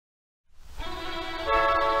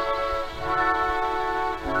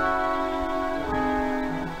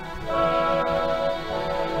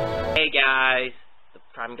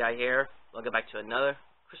Prime Guy here. Welcome back to another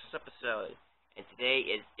Christmas episode. And today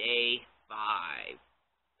is day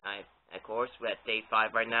 5. Of course, we're at day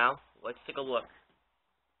 5 right now. Let's take a look.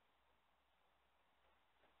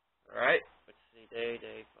 Alright, let's see, day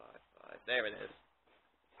 5. There it is.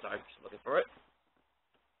 Sorry, just looking for it.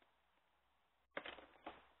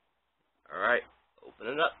 Alright,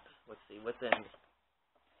 open it up. Let's see what's in.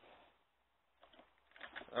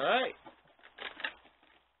 Alright.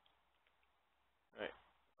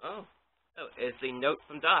 Oh, it's a note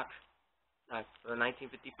from Doc. For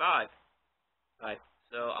 1955. Alright,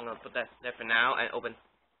 so I'm gonna put that there for now and open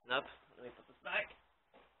it up. Let me put this back.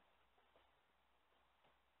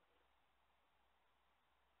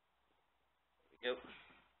 There we go.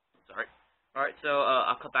 Sorry. Alright, so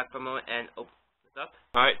I'll come back for a moment and open this up.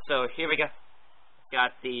 Alright, so here we go.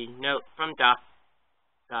 Got the note from Doc.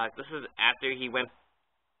 This is after he went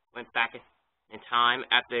back in time,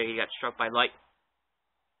 after he got struck by light.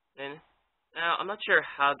 And now I'm not sure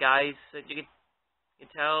how guys you can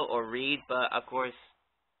tell or read, but of course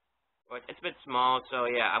it's a bit small, so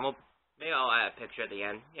yeah, maybe I'll add a picture at the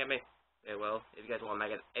end. Yeah, maybe it will if you guys want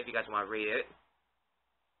to read it.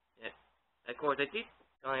 Yeah, of course it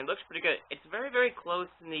looks pretty good. It's very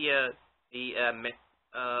close in the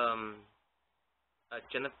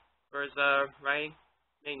Jennifer's writing.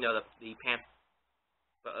 You know the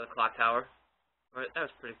clock tower. Right, that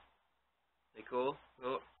was pretty cool.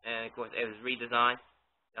 And of course it was redesigned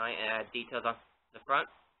and add details on the front.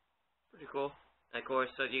 Pretty cool. And of course,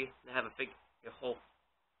 so you have the figure hold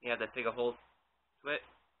to it.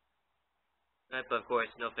 Right, but of course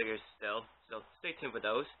no figures still. So stay tuned for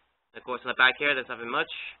those. And of course on the back here there's nothing much.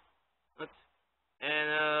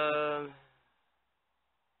 And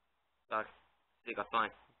see if I can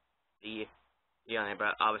find the on here,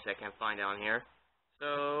 but obviously I can't find it on here.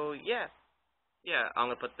 So yeah, I'm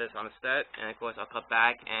gonna put this on the set, and of course I'll cut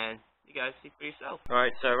back and you guys see for yourself.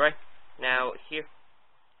 Alright, so right now here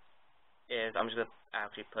is I'm just gonna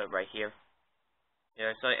actually put it right here.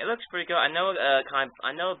 Yeah, so it looks pretty good. I know I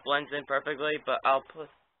know it blends in perfectly, but I'll put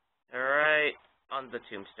it right on the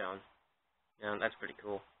tombstone. That's pretty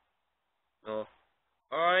cool. So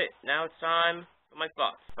alright, now it's time for my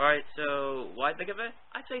thoughts. Alright, so what I think of it?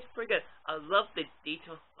 I'd say it's pretty good. I love the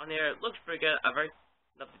detail on here. It looks pretty good. I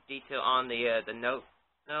love the detail on the note.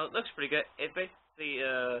 No, it looks pretty good. It basically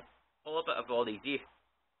a little bit of all these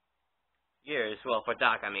years. Well, for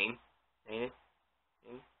Doc, I mean. And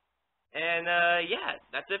yeah,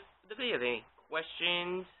 that's it for the video. Any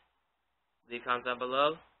questions? Leave comments down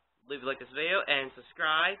below. Leave a like this video and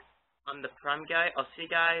subscribe. I'm the Prime Guy. I'll see you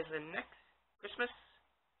guys in the next Christmas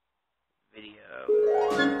video.